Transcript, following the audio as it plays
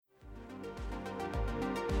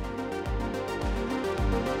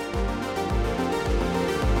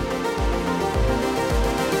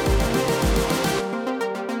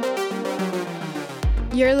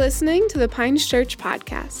You're listening to the Pines Church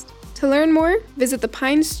podcast. To learn more, visit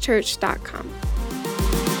thepineschurch.com.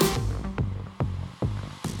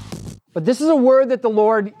 But this is a word that the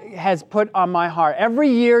Lord has put on my heart.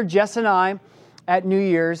 Every year, Jess and I, at New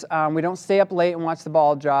Year's, we don't stay up late and watch the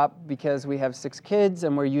ball drop because we have 6 kids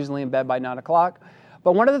and we're usually in bed by 9 o'clock.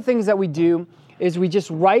 But one of the things that we do is we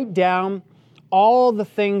just write down all the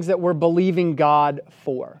things that we're believing God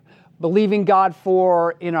for. Believing God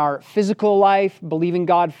for in our physical life, believing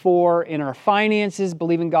God for in our finances,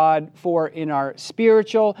 believing God for in our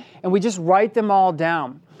spiritual, and we just write them all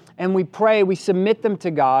down. And we pray, we submit them to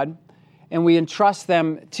God, and we entrust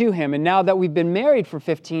them to Him. And now that we've been married for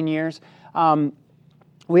 15 years,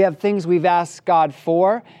 we have things we've asked God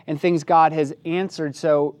for and things God has answered.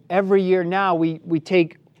 So every year now we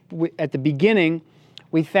take, at the beginning,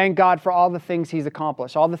 we thank God for all the things He's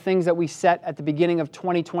accomplished, all the things that we set at the beginning of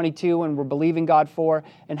 2022 and we're believing God for,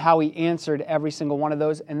 and how He answered every single one of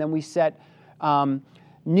those. And then we set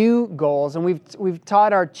new goals, and we've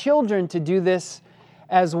taught our children to do this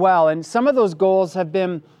as well. And some of those goals have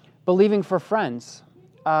been believing for friends.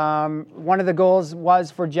 One of the goals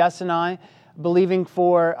was for Jess and I, believing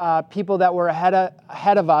for people that were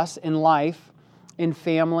ahead of us in life, in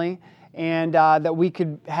family, and that we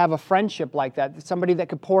could have a friendship like that, somebody that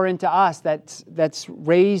could pour into us, that's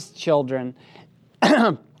raised children,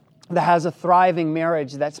 that has a thriving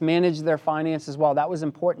marriage, that's managed their finances well. That was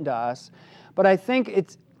important to us. But I think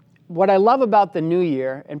it's what I love about the new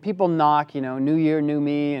year, and people knock, new year, new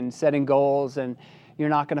me, and setting goals, and you're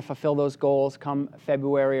not going to fulfill those goals come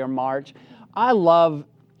February or March. I love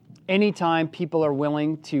anytime people are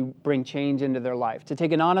willing to bring change into their life, to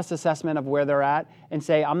take an honest assessment of where they're at and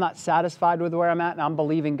say, I'm not satisfied with where I'm at and I'm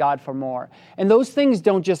believing God for more. And those things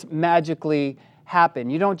don't just magically happen.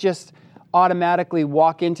 You don't just automatically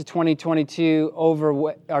walk into 2022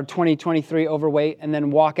 overweight or 2023 overweight and then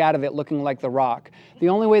walk out of it looking like The Rock. The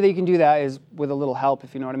only way that you can do that is with a little help,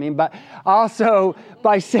 if you know what I mean. But also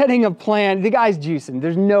by setting a plan. The guy's juicing.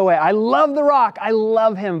 There's no way. I love The Rock. I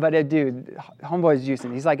love him, but dude, homeboy's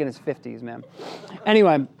juicing. He's like in his 50s, man.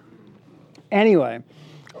 Anyway,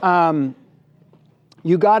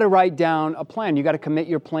 you got to write down a plan. You got to commit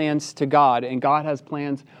your plans to God, and God has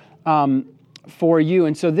plans for you.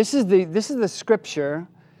 And so this is the scripture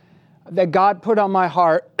that God put on my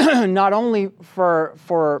heart, not only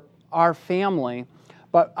for our family,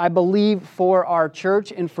 but I believe for our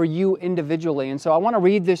church and for you individually. And so I want to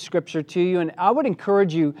read this scripture to you, and I would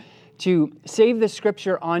encourage you to save this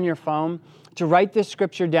scripture on your phone, to write this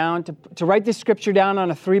scripture down, to write this scripture down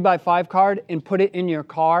on a 3x5 card and put it in your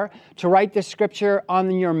car, to write this scripture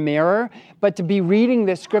on your mirror, but to be reading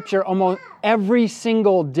this scripture almost every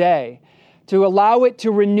single day, to allow it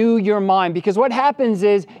to renew your mind. Because what happens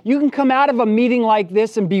is you can come out of a meeting like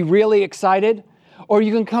this and be really excited, or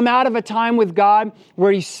you can come out of a time with God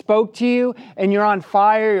where He spoke to you and you're on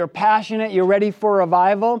fire, you're passionate, you're ready for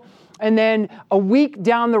revival. And then a week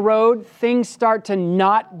down the road, things start to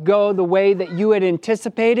not go the way that you had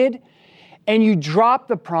anticipated, and you drop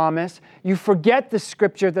the promise, you forget the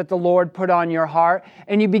scripture that the Lord put on your heart,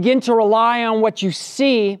 and you begin to rely on what you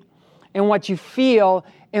see and what you feel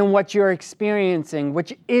and what you're experiencing,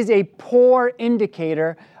 which is a poor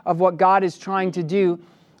indicator of what God is trying to do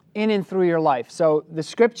in and through your life. So the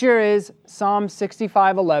scripture is Psalm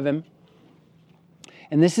 65:11,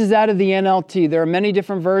 and this is out of the NLT. There are many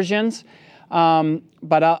different versions,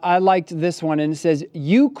 but I liked this one, and it says,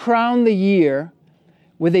 "You crown the year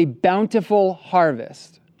with a bountiful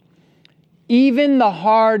harvest. Even the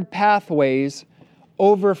hard pathways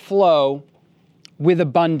overflow with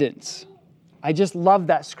abundance." I just love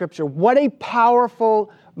that scripture. What a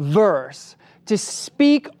powerful verse to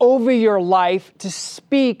speak over your life, to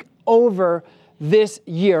speak over this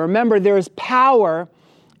year. Remember, there is power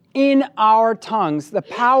in our tongues. The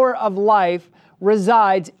power of life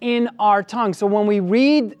resides in our tongue. So when we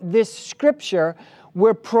read this scripture,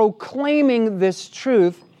 we're proclaiming this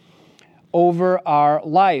truth over our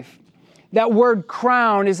life. That word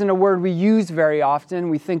crown isn't a word we use very often.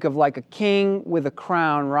 We think of like a king with a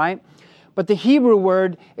crown, right? But the Hebrew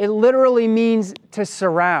word, it literally means to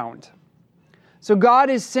surround. So God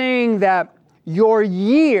is saying that your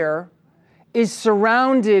year is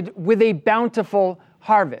surrounded with a bountiful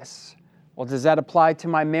harvest. Well, does that apply to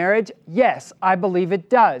my marriage? Yes, I believe it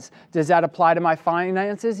does. Does that apply to my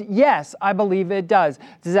finances? Yes, I believe it does.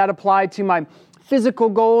 Does that apply to my physical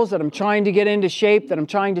goals that I'm trying to get into shape, that I'm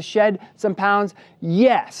trying to shed some pounds?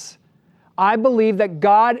 Yes. I believe that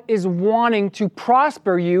God is wanting to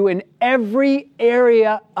prosper you in every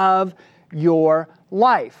area of your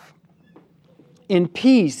life. In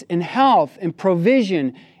peace, in health, in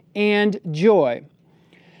provision, and joy.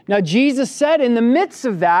 Now, Jesus said in the midst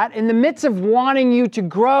of that, in the midst of wanting you to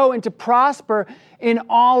grow and to prosper in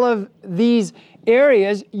all of these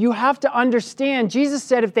areas, you have to understand, Jesus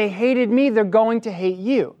said, if they hated me, they're going to hate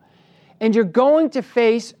you. And you're going to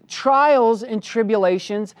face trials and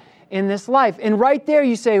tribulations in this life. And right there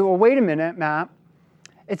you say, well, wait a minute, Matt.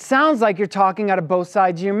 It sounds like you're talking out of both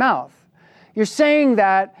sides of your mouth. You're saying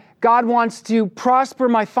that God wants to prosper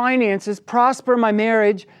my finances, prosper my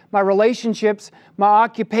marriage, my relationships, my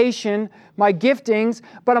occupation, my giftings,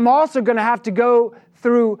 but I'm also going to have to go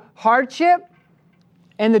through hardship.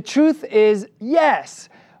 And the truth is, yes,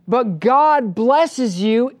 but God blesses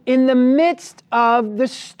you in the midst of the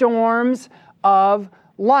storms of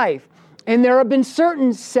life. And there have been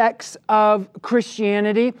certain sects of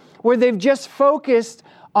Christianity where they've just focused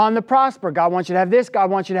on the prosper. God wants you to have this, God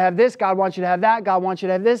wants you to have this, God wants you to have that, God wants you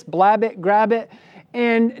to have this, blab it, grab it,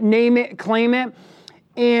 and name it, claim it.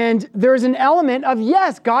 And there's an element of,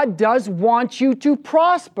 yes, God does want you to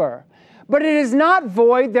prosper. But it is not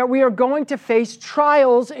void that we are going to face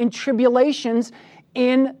trials and tribulations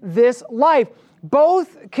in this life.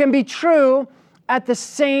 Both can be true at the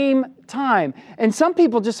same time. And some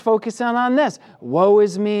people just focus on this. Woe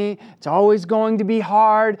is me. It's always going to be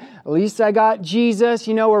hard. At least I got Jesus.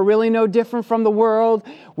 We're really no different from the world.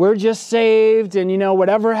 We're just saved. And,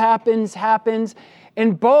 whatever happens, happens.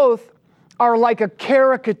 And both are like a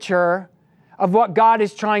caricature of what God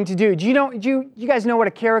is trying to do. Do you guys know what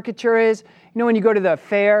a caricature is? When you go to the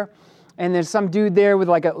fair and there's some dude there with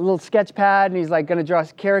like a little sketch pad and he's like going to draw a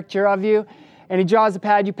caricature of you. And he draws the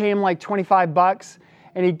pad, you pay him like $25,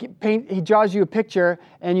 and he draws you a picture,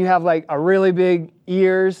 and you have like a really big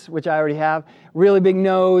ears, which I already have, really big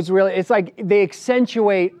nose, it's like they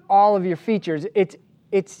accentuate all of your features.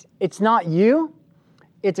 It's not you,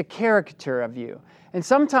 it's a caricature of you. And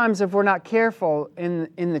sometimes if we're not careful in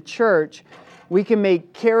the church, we can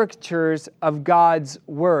make caricatures of God's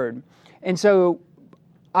word. And so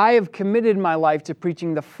I have committed my life to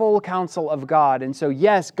preaching the full counsel of God. And so,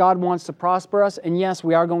 yes, God wants to prosper us. And yes,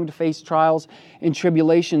 we are going to face trials and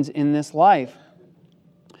tribulations in this life.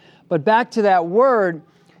 But back to that word,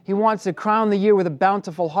 He wants to crown the year with a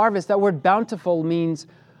bountiful harvest. That word bountiful means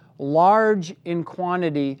large in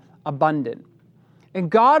quantity, abundant. And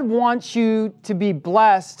God wants you to be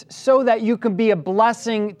blessed so that you can be a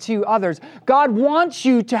blessing to others. God wants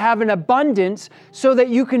you to have an abundance so that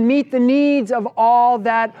you can meet the needs of all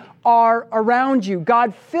that are around you.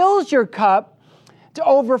 God fills your cup to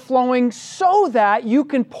overflowing so that you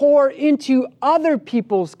can pour into other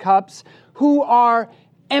people's cups who are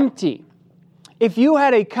empty. If you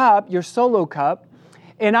had a cup, your solo cup,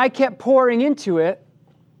 and I kept pouring into it,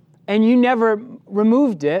 and you never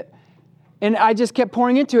removed it, and I just kept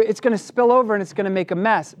pouring into it, it's going to spill over and it's going to make a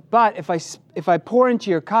mess. But if I pour into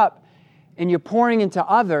your cup and you're pouring into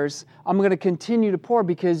others, I'm going to continue to pour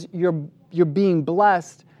because you're being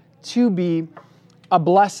blessed to be a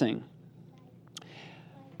blessing.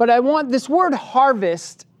 But I want this word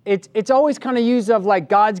harvest, it's always kind of used of like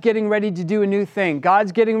God's getting ready to do a new thing.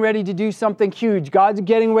 God's getting ready to do something huge. God's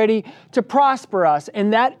getting ready to prosper us.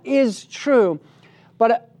 And that is true.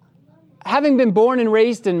 But having been born and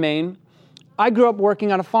raised in Maine, I grew up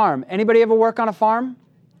working on a farm. Anybody ever work on a farm?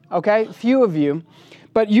 Okay, a few of you.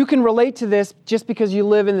 But you can relate to this just because you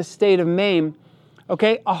live in the state of Maine.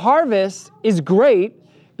 Okay, a harvest is great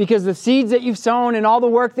because the seeds that you've sown and all the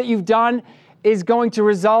work that you've done is going to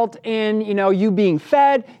result in, you being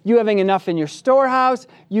fed, you having enough in your storehouse,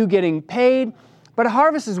 you getting paid. But a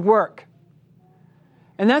harvest is work.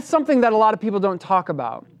 And that's something that a lot of people don't talk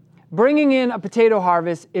about. Bringing in a potato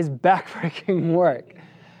harvest is backbreaking work.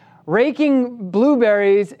 Raking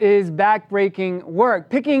blueberries is backbreaking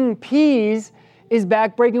work. Picking peas is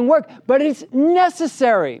backbreaking work, but it's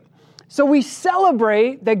necessary. So we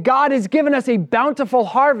celebrate that God has given us a bountiful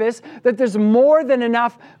harvest, that there's more than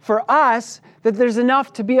enough for us, that there's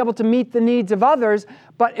enough to be able to meet the needs of others,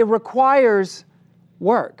 but it requires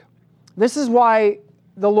work. This is why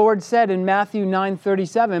the Lord said in Matthew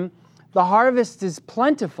 9:37, the harvest is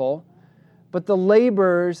plentiful, but the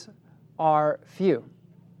laborers are few.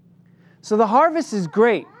 So the harvest is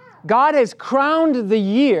great. God has crowned the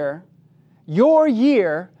year, your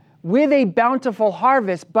year, with a bountiful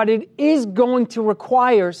harvest, but it is going to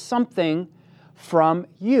require something from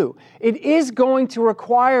you. It is going to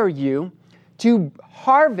require you to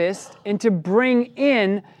harvest and to bring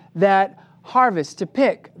in that harvest, to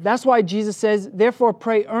pick. That's why Jesus says, therefore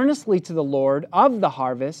pray earnestly to the Lord of the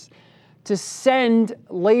harvest to send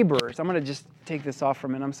laborers. I'm going to just take this off for a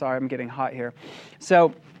minute. I'm sorry, I'm getting hot here.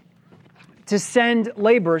 So, to send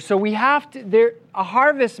laborers. So we have to, a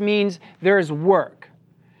harvest means there is work.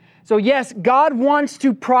 So yes, God wants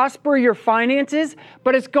to prosper your finances,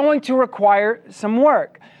 but it's going to require some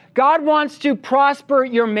work. God wants to prosper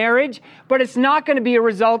your marriage, but it's not going to be a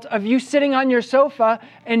result of you sitting on your sofa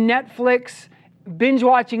and binge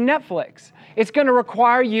watching Netflix. It's going to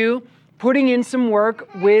require you putting in some work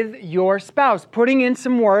with your spouse, putting in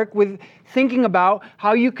some work with thinking about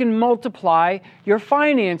how you can multiply your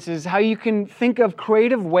finances, how you can think of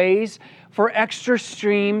creative ways for extra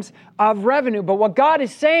streams of revenue. But what God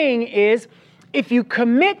is saying is, if you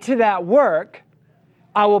commit to that work,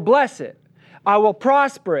 I will bless it. I will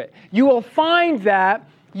prosper it. You will find that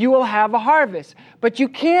you will have a harvest. But you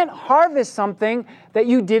can't harvest something that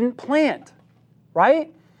you didn't plant,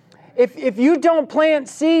 right? If you don't plant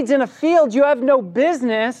seeds in a field, you have no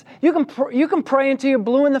business. You can pray until you're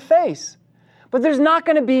blue in the face, but there's not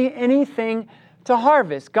going to be anything to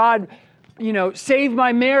harvest. God, save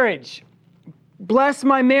my marriage, bless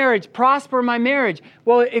my marriage, prosper my marriage.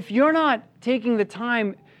 Well, if you're not taking the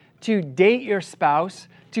time to date your spouse,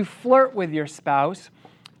 to flirt with your spouse,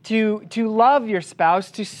 to love your spouse,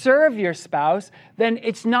 to serve your spouse, then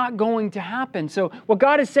it's not going to happen. So what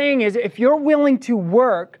God is saying is, if you're willing to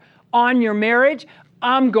work on your marriage,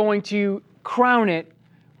 I'm going to crown it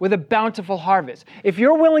with a bountiful harvest. If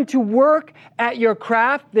you're willing to work at your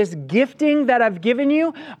craft, this gifting that I've given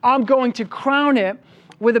you, I'm going to crown it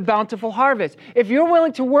with a bountiful harvest. If you're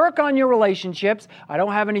willing to work on your relationships, I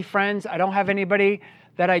don't have any friends, I don't have anybody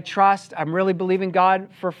that I trust, I'm really believing God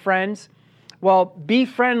for friends. Well, be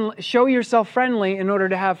friendly, show yourself friendly in order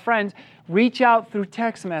to have friends. Reach out through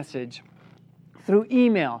text message, through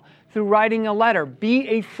email, through writing a letter. Be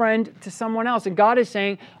a friend to someone else. And God is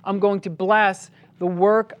saying, I'm going to bless the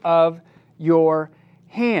work of your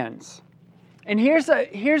hands. And here's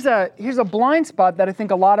a blind spot that I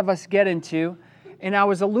think a lot of us get into. And I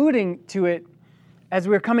was alluding to it as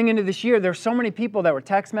we were coming into this year. There's so many people that were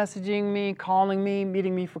text messaging me, calling me,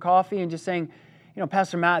 meeting me for coffee, and just saying,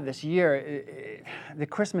 Pastor Matt, this year, the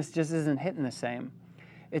Christmas just isn't hitting the same.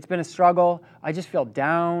 It's been a struggle. I just feel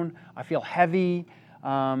down. I feel heavy.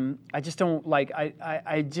 I just don't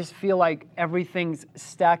I just feel like everything's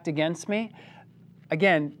stacked against me.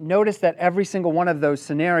 Again, notice that every single one of those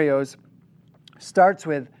scenarios starts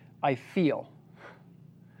with, I feel.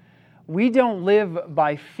 We don't live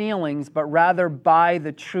by feelings, but rather by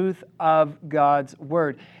the truth of God's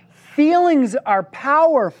word. Feelings are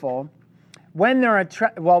powerful when they're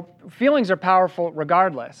feelings are powerful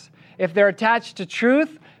regardless. If they're attached to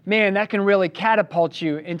truth, man, that can really catapult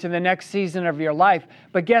you into the next season of your life.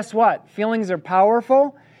 But guess what? Feelings are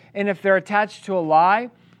powerful, and if they're attached to a lie,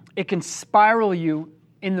 it can spiral you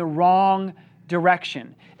in the wrong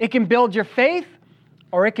direction. It can build your faith,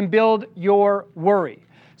 or it can build your worry.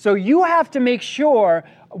 So you have to make sure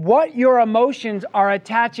what your emotions are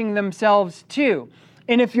attaching themselves to.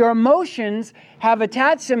 And if your emotions have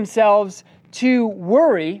attached themselves to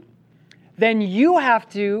worry, then you have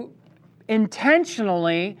to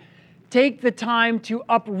intentionally take the time to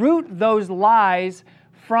uproot those lies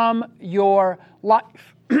from your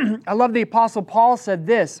life. I love the Apostle Paul said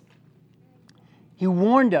this. He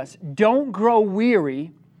warned us, don't grow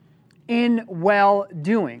weary in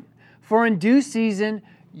well-doing, for in due season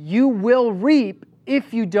you will reap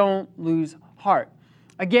if you don't lose heart.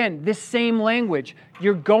 Again, this same language,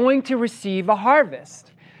 you're going to receive a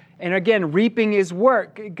harvest. And again, reaping is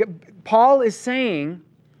work. Paul is saying,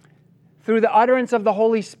 through the utterance of the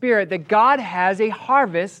Holy Spirit, that God has a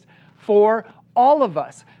harvest for all of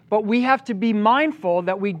us. But we have to be mindful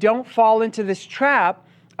that we don't fall into this trap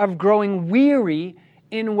of growing weary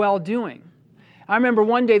in well-doing. I remember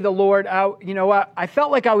one day the Lord, I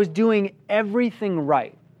felt like I was doing everything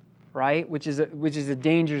right, which is a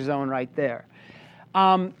danger zone right there.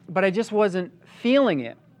 But I just wasn't feeling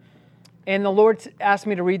it. And the Lord asked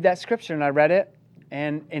me to read that scripture, and I read it,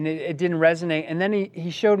 and it didn't resonate. And then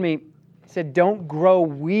he showed me, he said, don't grow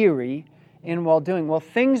weary in well-doing. Well,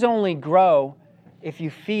 things only grow if you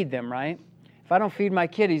feed them, right? If I don't feed my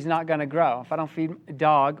kid, he's not going to grow. If I don't feed a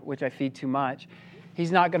dog, which I feed too much,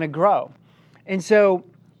 he's not going to grow. And so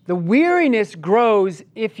the weariness grows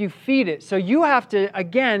if you feed it. So you have to,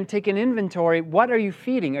 again, take an inventory. What are you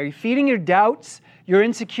feeding? Are you feeding your doubts, your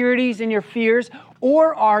insecurities, and your fears?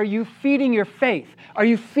 Or are you feeding your faith? Are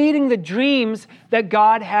you feeding the dreams that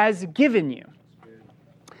God has given you?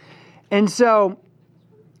 And so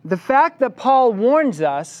the fact that Paul warns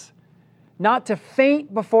us not to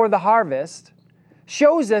faint before the harvest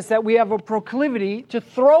shows us that we have a proclivity to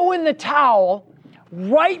throw in the towel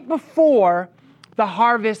right before the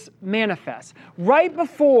harvest manifests, right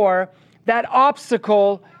before that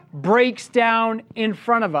obstacle breaks down in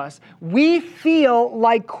front of us. We feel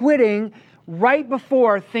like quitting right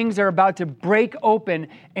before things are about to break open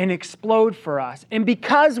and explode for us. And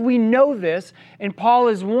because we know this, and Paul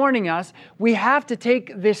is warning us, we have to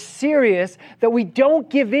take this serious, that we don't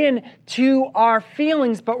give in to our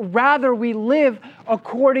feelings, but rather we live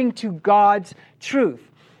according to God's truth.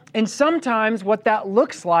 And sometimes what that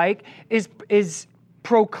looks like is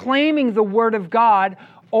proclaiming the Word of God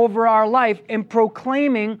over our life and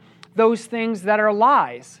proclaiming those things that are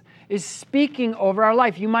lies, is speaking over our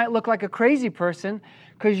life. You might look like a crazy person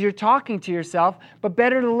because you're talking to yourself, but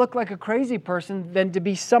better to look like a crazy person than to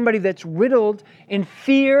be somebody that's riddled in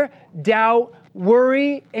fear, doubt,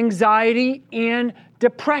 worry, anxiety, and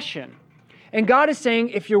depression. And God is saying,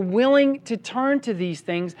 if you're willing to turn to these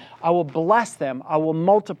things, I will bless them. I will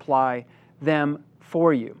multiply them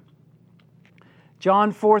for you.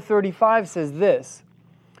 John 4:35 says this,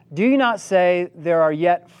 "Do you not say there are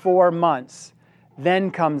yet 4 months?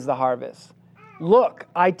 Then comes the harvest. Look,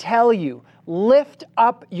 I tell you, lift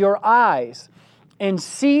up your eyes and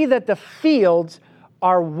see that the fields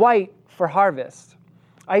are white for harvest."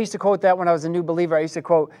 I used to quote that when I was a new believer. I used to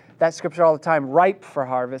quote that scripture all the time, ripe for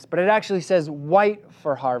harvest, but it actually says white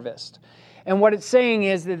for harvest. And what it's saying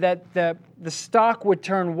is that the stalk would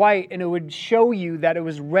turn white, and it would show you that it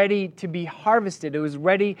was ready to be harvested. It was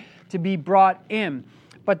ready to be brought in.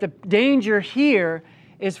 But the danger here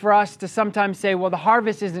is for us to sometimes say, well, the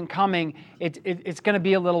harvest isn't coming. It's going to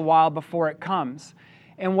be a little while before it comes.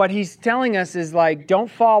 And what he's telling us is like, don't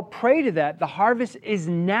fall prey to that. The harvest is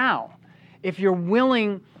now, if you're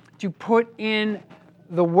willing to put in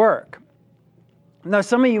the work. Now,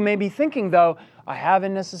 some of you may be thinking, though, I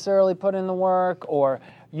haven't necessarily put in the work, or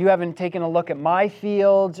you haven't taken a look at my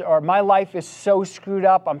fields, or my life is so screwed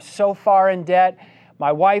up, I'm so far in debt,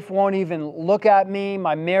 my wife won't even look at me,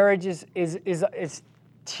 my marriage is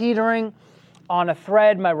teetering on a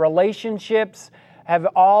thread, my relationships have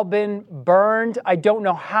all been burned. I don't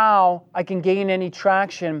know how I can gain any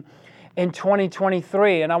traction in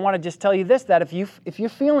 2023. And I want to just tell you this, that if you're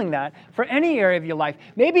feeling that for any area of your life,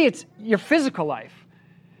 maybe it's your physical life.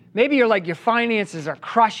 Maybe you're like, your finances are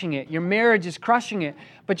crushing it, your marriage is crushing it,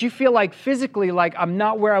 but you feel like physically like I'm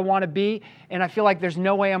not where I want to be, and I feel like there's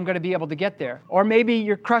no way I'm going to be able to get there. Or maybe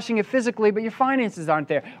you're crushing it physically, but your finances aren't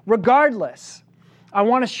there. Regardless, I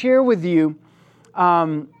want to share with you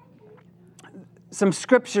some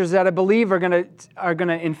scriptures that I believe are going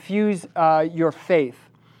to infuse your faith,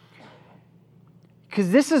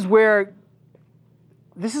 because this is where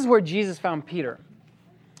Jesus found Peter.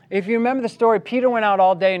 If you remember the story, Peter went out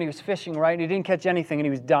all day and he was fishing, right? And he didn't catch anything and he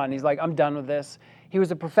was done. He's like, I'm done with this. He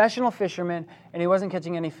was a professional fisherman and he wasn't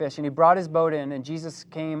catching any fish. And he brought his boat in, and Jesus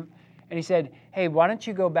came and he said, hey, why don't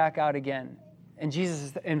you go back out again? And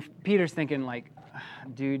Peter's thinking like,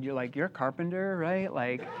 dude, you're a carpenter, right?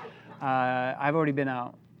 Like, I've already been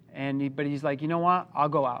out. But he's like, you know what? I'll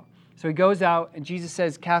go out. So he goes out and Jesus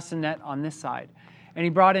says, cast a net on this side. And he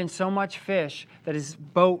brought in so much fish that his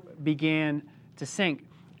boat began to sink.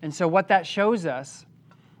 And so what that shows us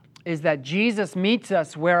is that Jesus meets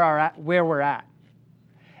us where we're at.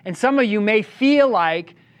 And some of you may feel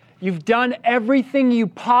like you've done everything you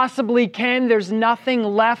possibly can. There's nothing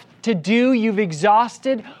left to do. You've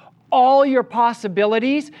exhausted all your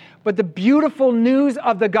possibilities. But the beautiful news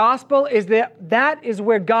of the gospel is that is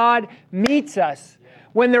where God meets us.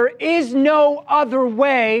 When there is no other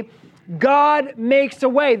way, God makes a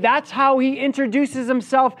way. That's how he introduces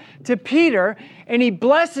himself to Peter, and he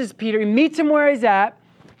blesses Peter. He meets him where he's at.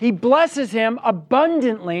 He blesses him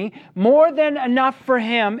abundantly, more than enough for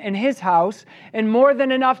him and his house, and more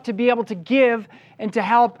than enough to be able to give and to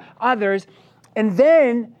help others. And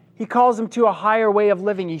then he calls him to a higher way of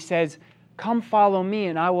living. He says, come follow me,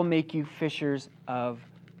 and I will make you fishers of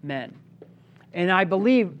men. And I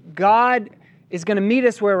believe God is going to meet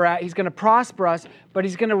us where we're at. He's going to prosper us, but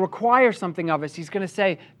he's going to require something of us. He's going to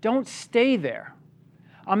say, don't stay there.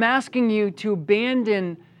 I'm asking you to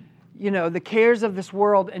abandon, the cares of this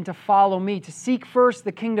world and to follow me, to seek first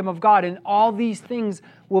the kingdom of God, and all these things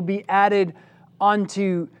will be added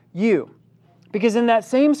unto you. Because in that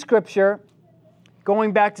same scripture,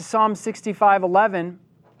 going back to Psalm 65:11,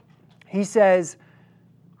 he says,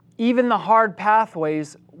 even the hard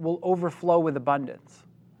pathways will overflow with abundance.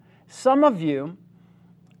 Some of you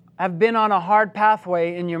have been on a hard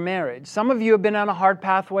pathway in your marriage. Some of you have been on a hard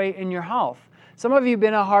pathway in your health. Some of you have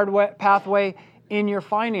been on a hard pathway in your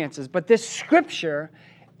finances. But this scripture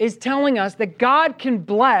is telling us that God can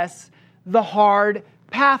bless the hard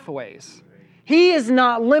pathways. He is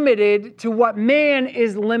not limited to what man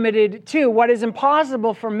is limited to. What is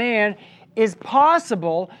impossible for man is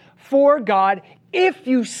possible for God if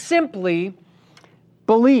you simply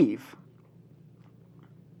believe.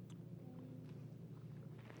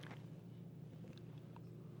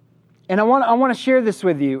 And I want to share this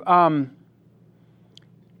with you.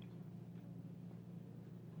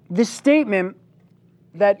 This statement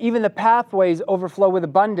that even the pathways overflow with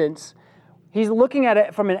abundance, he's looking at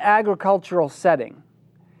it from an agricultural setting.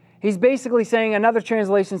 He's basically saying, another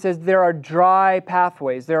translation says, there are dry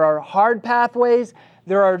pathways. There are hard pathways,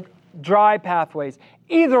 there are dry pathways.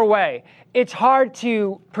 Either way, it's hard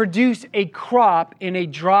to produce a crop in a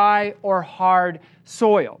dry or hard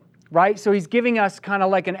soil, right? So he's giving us kind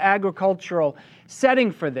of like an agricultural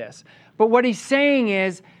setting for this. But what he's saying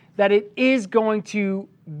is that it is going to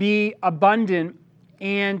be abundant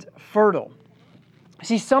and fertile.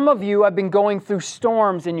 See, some of you have been going through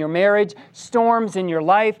storms in your marriage, storms in your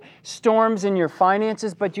life, storms in your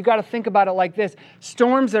finances, but you got to think about it like this.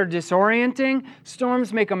 Storms are disorienting,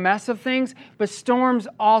 storms make a mess of things, but storms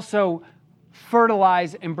also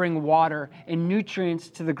fertilize and bring water and nutrients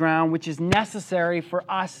to the ground, which is necessary for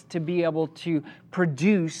us to be able to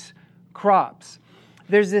produce crops.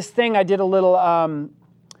 There's this thing, I did a little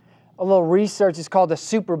research, it's called a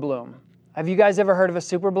super bloom. Have you guys ever heard of a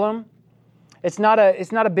super bloom? It's not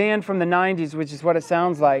a band from the 90s, which is what it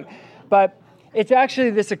sounds like, but it's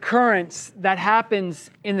actually this occurrence that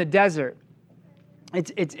happens in the desert.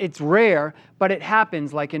 It's rare, but it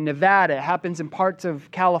happens, like in Nevada. It happens in parts of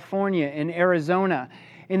California, in Arizona,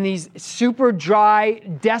 in these super dry,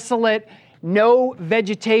 desolate, no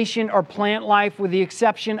vegetation or plant life, with the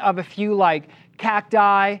exception of a few like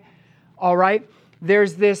cacti. All right,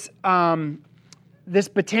 there's this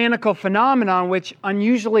botanical phenomenon, which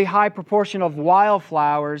unusually high proportion of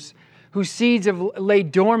wildflowers whose seeds have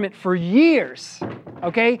laid dormant for years,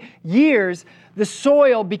 okay? Years. The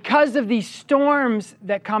soil, because of these storms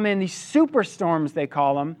that come in, these superstorms they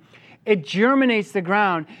call them, it germinates the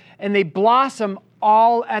ground and they blossom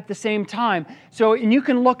all at the same time. So, and you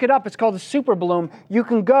can look it up, it's called a super bloom. You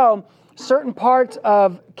can go certain parts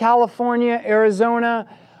of California, Arizona,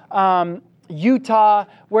 Utah,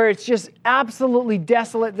 where it's just absolutely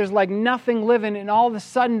desolate. There's like nothing living, and all of a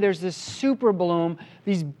sudden there's this super bloom,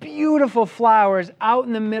 these beautiful flowers out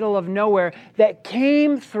in the middle of nowhere that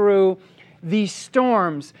came through these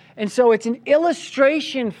storms. And so it's an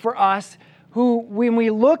illustration for us who, when we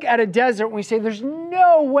look at a desert, we say there's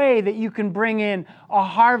no way that you can bring in a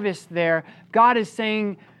harvest there. God is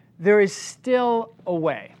saying there is still a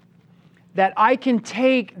way. That I can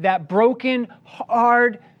take that broken,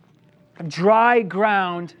 hard, dry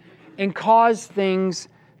ground and cause things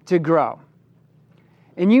to grow.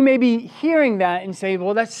 And you may be hearing that and say,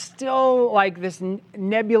 well, that's still like this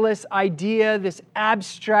nebulous idea, this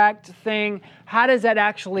abstract thing. How does that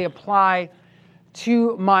actually apply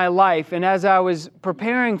to my life? And as I was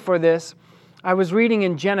preparing for this, I was reading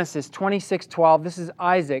in Genesis 26:12. This is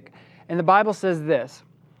Isaac. And the Bible says this: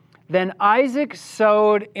 Then Isaac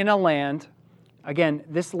sowed in a land. Again,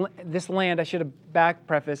 this land, I should have back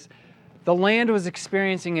preface. The land was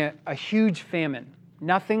experiencing a huge famine.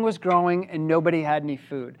 Nothing was growing and nobody had any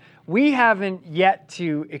food. We haven't yet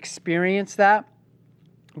to experience that,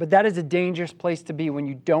 but that is a dangerous place to be when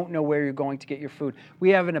you don't know where you're going to get your food. We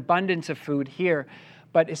have an abundance of food here,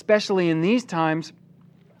 but especially in these times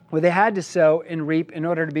where they had to sow and reap in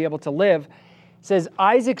order to be able to live, it says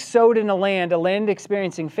Isaac sowed in a land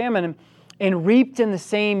experiencing famine, and reaped in the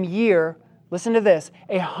same year, listen to this,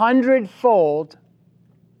 100-fold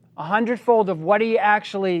of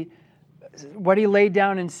what he laid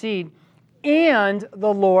down in seed, and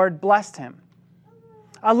the Lord blessed him.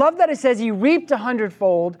 I love that it says he reaped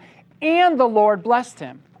 100-fold and the Lord blessed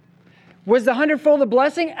him. Was the 100-fold a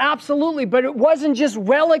blessing? Absolutely, but it wasn't just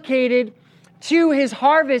relegated to his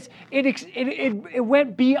harvest. It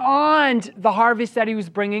went beyond the harvest that he was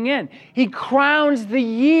bringing in. He crowns the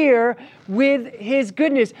year with his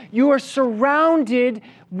goodness. You are surrounded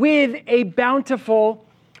with a bountiful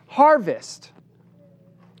harvest.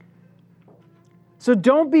 So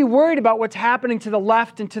don't be worried about what's happening to the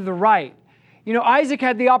left and to the right. You know, Isaac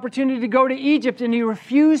had the opportunity to go to Egypt and he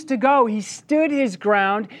refused to go. He stood his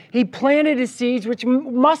ground. He planted his seeds, which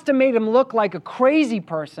must have made him look like a crazy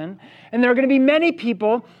person. And there are going to be many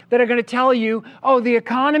people that are going to tell you, oh, the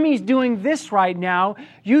economy is doing this right now.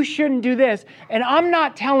 You shouldn't do this. And I'm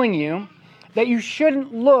not telling you that you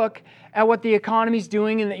shouldn't look at what the economy is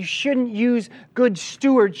doing and that you shouldn't use good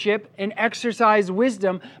stewardship and exercise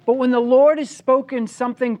wisdom. But when the Lord has spoken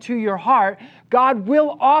something to your heart, God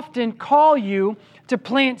will often call you to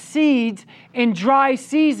plant seeds in dry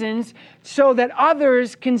seasons so that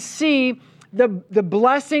others can see the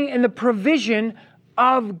blessing and the provision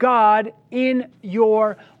of God in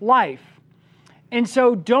your life. And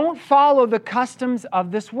so don't follow the customs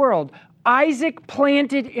of this world. Isaac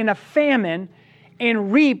planted in a famine,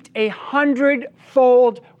 and reaped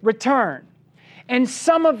 100-fold return. And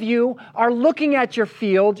some of you are looking at your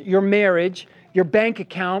field, your marriage, your bank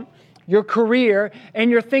account, your career,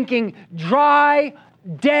 and you're thinking, dry,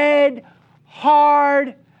 dead,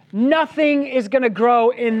 hard, nothing is going to grow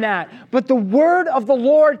in that. But the word of the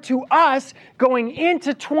Lord to us going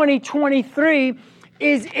into 2023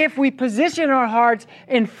 is, if we position our hearts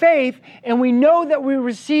in faith and we know that we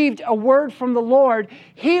received a word from the Lord,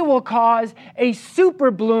 He will cause a super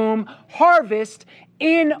bloom harvest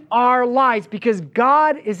in our lives, because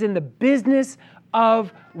God is in the business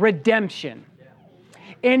of redemption.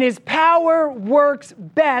 And His power works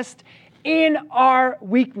best in our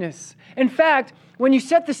weakness. In fact, when you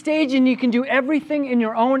set the stage and you can do everything in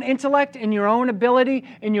your own intellect, in your own ability,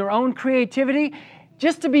 in your own creativity,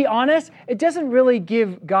 just to be honest, it doesn't really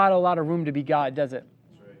give God a lot of room to be God, does it?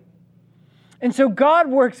 That's right. And so God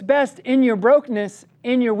works best in your brokenness,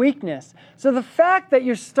 in your weakness. So the fact that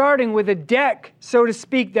you're starting with a deck, so to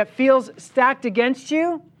speak, that feels stacked against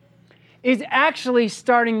you is actually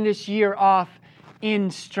starting this year off in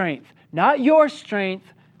strength. Not your strength,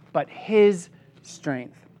 but His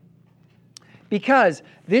strength. Because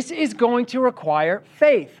this is going to require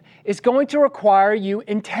faith. It's going to require you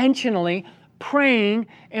intentionally praying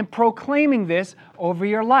and proclaiming this over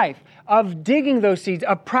your life, of digging those seeds,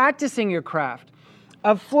 of practicing your craft,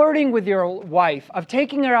 of flirting with your wife, of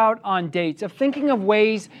taking her out on dates, of thinking of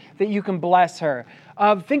ways that you can bless her,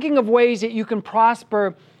 of thinking of ways that you can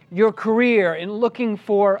prosper your career and looking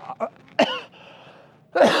for,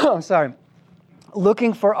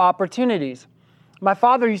 looking for opportunities. My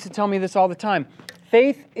father used to tell me this all the time.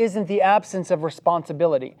 Faith isn't the absence of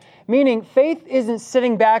responsibility. Meaning, faith isn't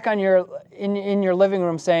sitting back on in your living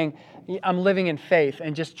room saying, I'm living in faith,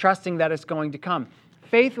 and just trusting that it's going to come.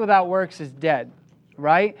 Faith without works is dead,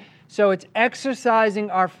 right? So it's exercising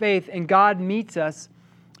our faith, and God meets us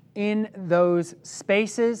in those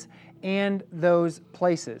spaces and those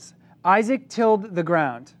places. Isaac tilled the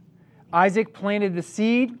ground. Isaac planted the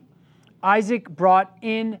seed. Isaac brought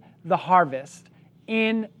in the harvest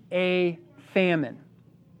in a famine.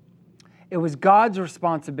 It was God's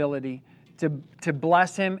responsibility to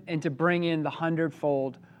bless him and to bring in the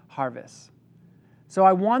 100-fold harvest. So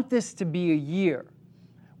I want this to be a year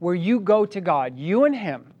where you go to God, you and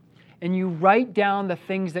Him, and you write down the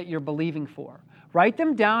things that you're believing for. Write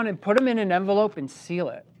them down and put them in an envelope and seal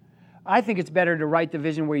it. I think it's better to write the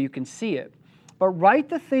vision where you can see it. But write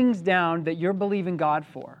the things down that you're believing God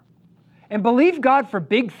for. And believe God for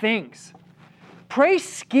big things. Pray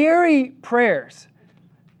scary prayers.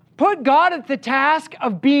 Put God at the task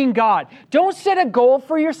of being God. Don't set a goal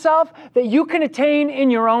for yourself that you can attain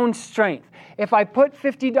in your own strength. If I put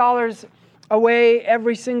 $50 away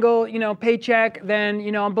every single, paycheck,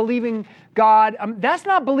 then, I'm believing God. That's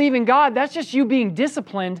not believing God. That's just you being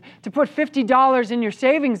disciplined to put $50 in your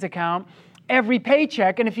savings account every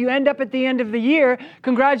paycheck. And if you end up at the end of the year,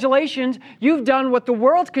 congratulations, you've done what the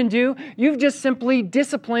world can do. You've just simply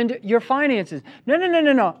disciplined your finances.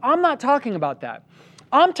 No. I'm not talking about that.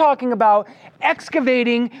 I'm talking about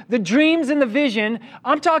excavating the dreams and the vision.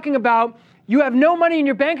 I'm talking about you have no money in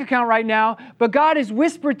your bank account right now, but God has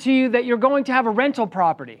whispered to you that you're going to have a rental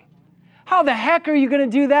property. How the heck are you going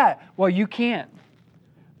to do that? Well, you can't,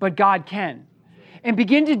 but God can. And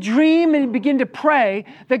begin to dream and begin to pray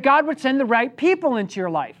that God would send the right people into your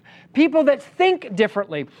life. People that think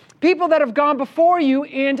differently. People that have gone before you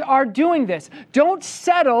and are doing this. Don't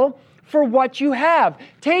settle for what you have.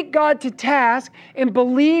 Take God to task and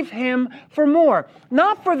believe Him for more.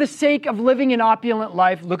 Not for the sake of living an opulent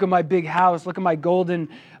life. Look at my big house. Look at my golden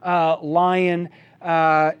lion,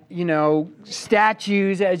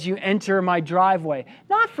 statues as you enter my driveway.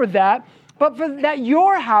 Not for that, but for that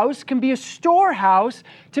your house can be a storehouse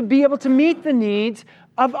to be able to meet the needs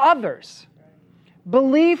of others.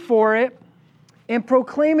 Believe for it and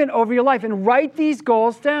proclaim it over your life and write these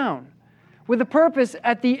goals down. With the purpose,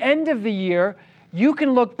 at the end of the year, you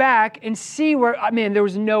can look back and see where, there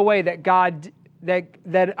was no way that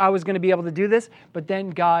that I was going to be able to do this, but then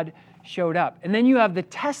God showed up. And then you have the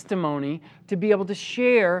testimony to be able to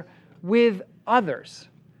share with others.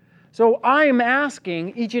 So I am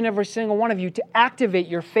asking each and every single one of you to activate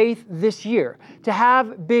your faith this year, to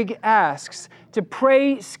have big asks, to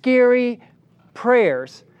pray scary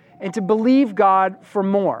prayers, and to believe God for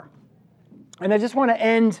more. And I just want to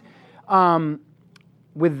end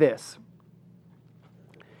with this.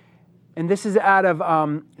 And this is out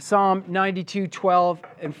of Psalm 92, 12,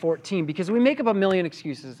 and 14, because we make up a million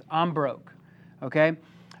excuses. I'm broke, okay?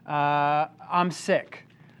 I'm sick.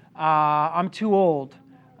 I'm too old.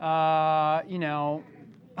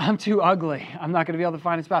 I'm too ugly. I'm not going to be able to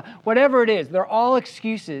find a spouse. Whatever it is, they're all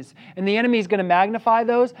excuses. And the enemy is going to magnify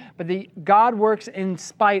those, but God works in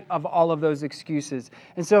spite of all of those excuses.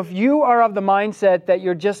 And so if you are of the mindset that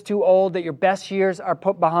you're just too old, that your best years are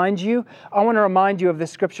put behind you, I want to remind you of this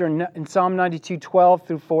scripture in Psalm 92, 12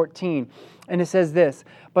 through 14. And it says this,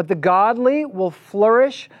 "But the godly will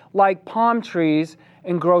flourish like palm trees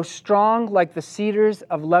and grow strong like the cedars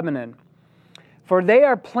of Lebanon. For they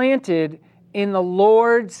are planted in the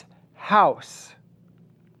Lord's house."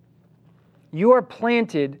 You are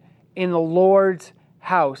planted in the Lord's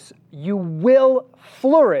house. You will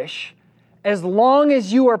flourish as long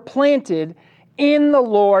as you are planted in the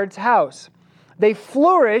Lord's house. They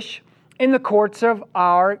flourish in the courts of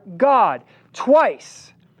our God.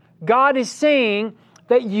 Twice, God is saying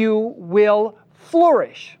that you will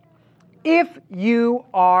flourish if you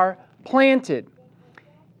are planted.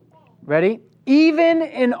 Ready? Even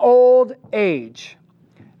in old age,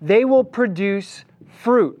 they will produce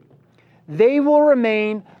fruit. They will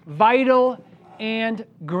remain vital and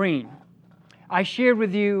green. I shared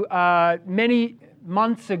with you many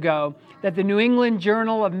months ago that the New England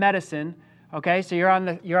Journal of Medicine, okay, so you're on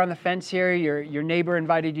the fence here, your neighbor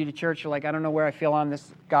invited you to church, you're like, I don't know where I feel on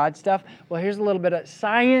this God stuff. Well, here's a little bit of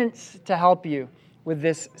science to help you with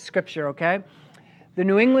this scripture, okay? The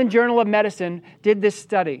New England Journal of Medicine did this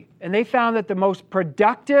study, and they found that the most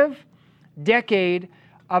productive decade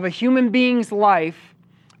of a human being's life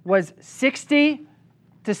was 60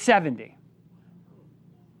 to 70.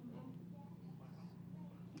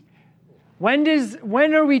 When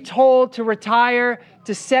are we told to retire,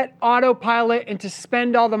 to set autopilot, and to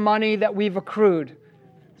spend all the money that we've accrued?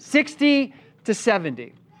 60 to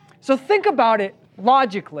 70. So think about it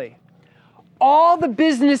logically. All the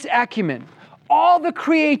business acumen, all the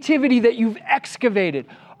creativity that you've excavated,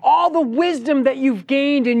 all the wisdom that you've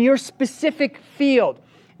gained in your specific field,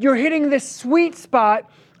 you're hitting this sweet spot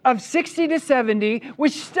of 60 to 70,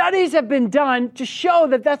 which studies have been done to show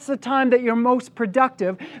that that's the time that you're most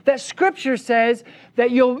productive, that Scripture says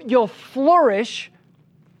that you'll flourish,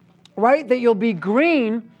 right? That you'll be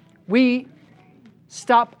green. We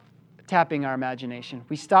stop tapping our imagination.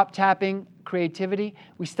 We stop tapping creativity.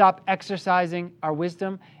 We stop exercising our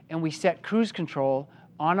wisdom, and we set cruise control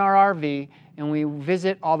on our RV, and we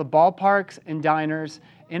visit all the ballparks and diners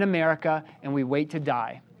in America, and we wait to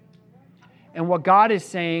die. And what God is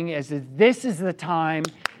saying is that this is the time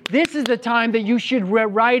that you should be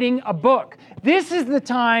writing a book. This is the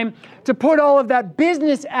time to put all of that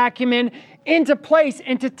business acumen into place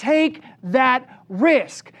and to take that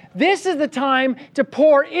risk. This is the time to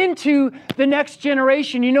pour into the next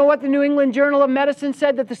generation. You know what the New England Journal of Medicine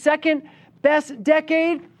said? That the second best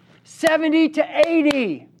decade, 70 to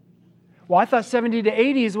 80. Well, I thought 70 to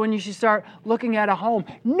 80 is when you should start looking at a home.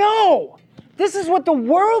 No! This is what the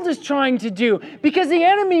world is trying to do because the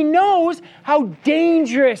enemy knows how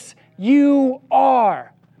dangerous you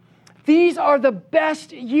are. These are the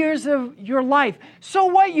best years of your life. So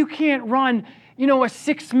what? You can't run, a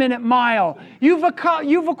 6-minute mile. You've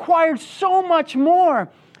acquired so much more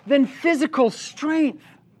than physical strength.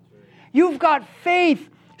 You've got faith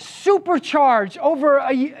supercharged over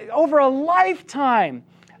a lifetime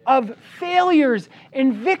of failures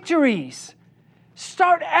and victories.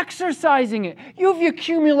 Start exercising it. You've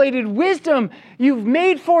accumulated wisdom. You've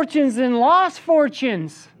made fortunes and lost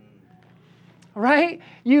fortunes. Right?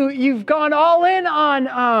 You've gone all in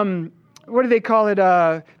on, what do they call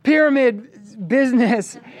it? Pyramid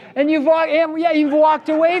business. And you've walked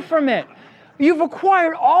away from it. You've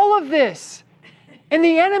acquired all of this. And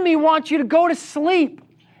the enemy wants you to go to sleep.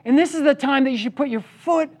 And this is the time that you should put your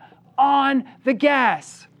foot on the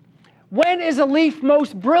gas. When is a leaf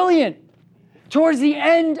most brilliant? Towards the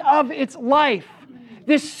end of its life.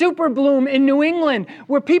 This super bloom in New England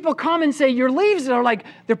where people come and say, your leaves are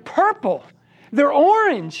they're purple, they're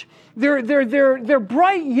orange, they're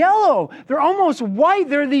bright yellow, they're almost white.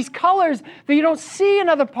 They're these colors that you don't see in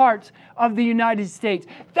other parts of the United States.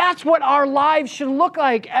 That's what our lives should look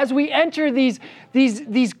like as we enter these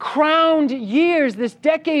crowned years, these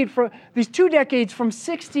 2 decades from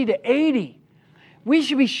 60 to 80. We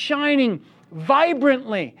should be shining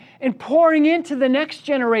vibrantly and pouring into the next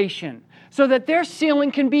generation so that their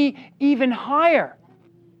ceiling can be even higher.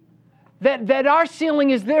 That our ceiling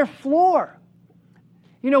is their floor.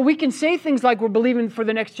 We can say things like we're believing for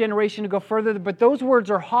the next generation to go further, but those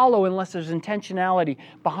words are hollow unless there's intentionality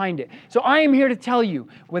behind it. So I am here to tell you,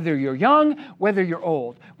 whether you're young, whether you're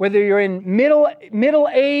old, whether you're in middle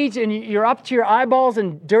age and you're up to your eyeballs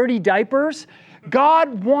in dirty diapers,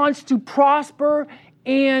 God wants to prosper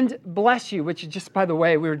and bless you, which is just, by the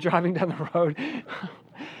way, we were driving down the road,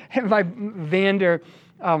 and my Vander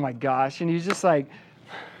Oh my gosh. And he's just like,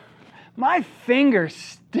 my finger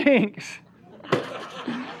stinks.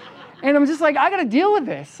 And I'm just like, I got to deal with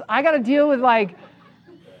this. I got to deal with like,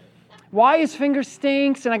 why his finger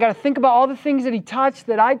stinks. And I got to think about all the things that he touched,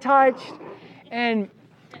 that I touched.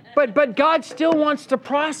 But God still wants to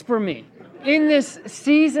prosper me in this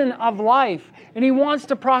season of life. And he wants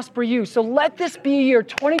to prosper you. So let this be a year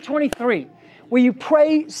 2023 where you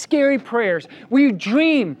pray scary prayers, where you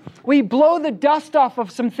dream, where you blow the dust off of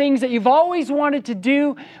some things that you've always wanted to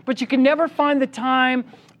do, but you can never find the time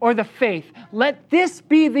or the faith. Let this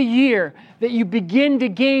be the year that you begin to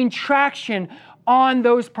gain traction on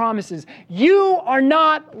those promises. You are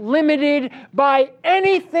not limited by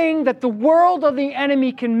anything that the world or the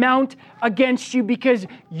enemy can mount against you, because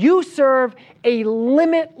you serve a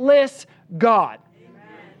limitless God.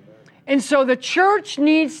 And so the church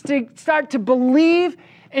needs to start to believe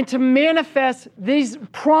and to manifest these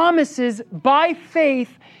promises by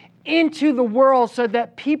faith into the world so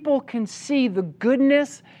that people can see the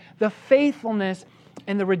goodness, the faithfulness,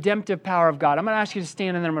 and the redemptive power of God. I'm going to ask you to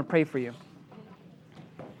stand, and then I'm going to pray for you.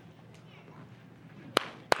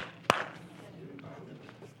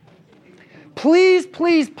 Please,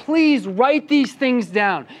 please, please write these things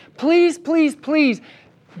down. Please, please, please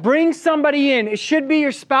bring somebody in. It should be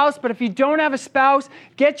your spouse, but if you don't have a spouse,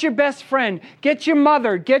 get your best friend, get your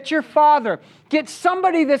mother, get your father, get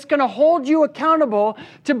somebody that's going to hold you accountable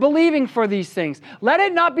to believing for these things. Let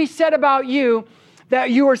it not be said about you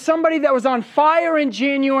that you were somebody that was on fire in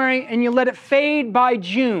January and you let it fade by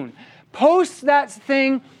June. Post that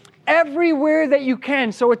thing everywhere that you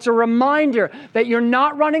can, so it's a reminder that you're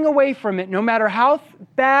not running away from it. No matter how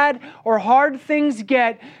bad or hard things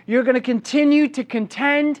get, you're going to continue to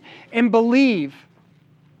contend and believe.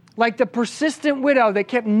 Like the persistent widow that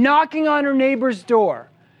kept knocking on her neighbor's door.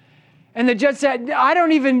 And the judge said, I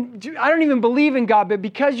don't even believe in God, but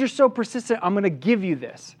because you're so persistent, I'm going to give you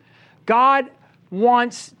this. God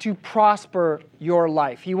wants to prosper your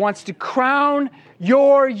life. He wants to crown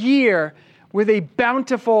your year with a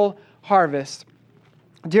bountiful harvest.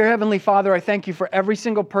 Dear Heavenly Father, I thank you for every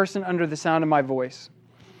single person under the sound of my voice.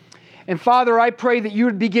 And Father, I pray that you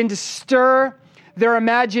would begin to stir their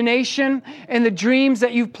imagination and the dreams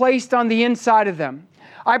that you've placed on the inside of them.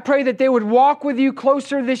 I pray that they would walk with you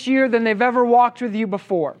closer this year than they've ever walked with you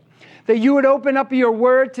before. That you would open up your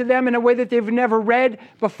word to them in a way that they've never read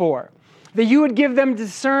before. That you would give them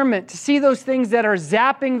discernment to see those things that are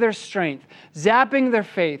zapping their strength, zapping their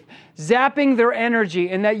faith, zapping their energy,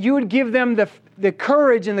 and that you would give them the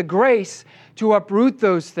courage and the grace to uproot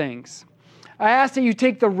those things. I ask that you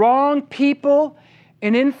take the wrong people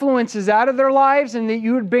and influences out of their lives and that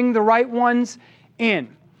you would bring the right ones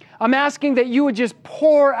in. I'm asking that you would just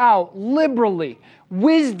pour out liberally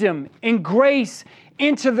wisdom and grace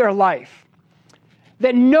into their life.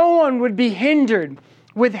 That no one would be hindered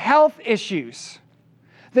with health issues,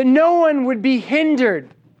 that no one would be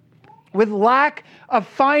hindered with lack of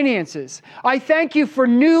finances. I thank you for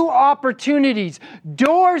new opportunities,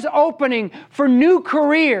 doors opening for new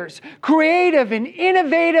careers, creative and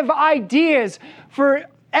innovative ideas for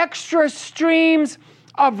extra streams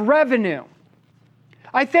of revenue.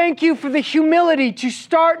 I thank you for the humility to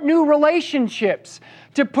start new relationships,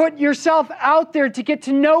 to put yourself out there to get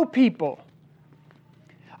to know people.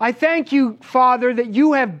 I thank you, Father, that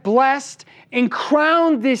you have blessed and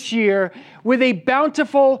crowned this year with a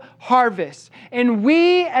bountiful harvest. And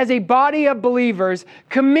we, as a body of believers,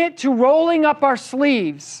 commit to rolling up our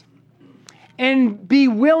sleeves and be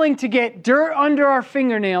willing to get dirt under our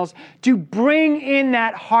fingernails to bring in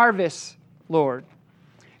that harvest, Lord.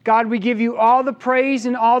 God, we give you all the praise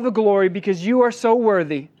and all the glory because you are so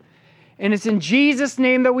worthy. And it's in Jesus'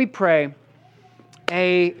 name that we pray.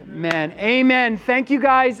 Amen. Amen. Thank you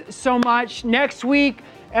guys so much. Next week,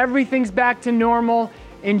 everything's back to normal.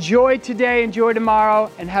 Enjoy today, enjoy tomorrow,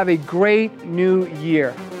 and have a great new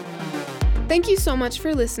year. Thank you so much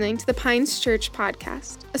for listening to the Pines Church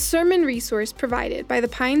podcast, a sermon resource provided by the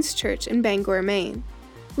Pines Church in Bangor, Maine.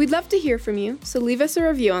 We'd love to hear from you, so leave us a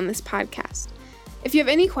review on this podcast. If you have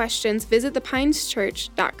any questions, visit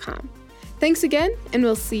thepineschurch.com. Thanks again, and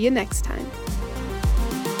we'll see you next time.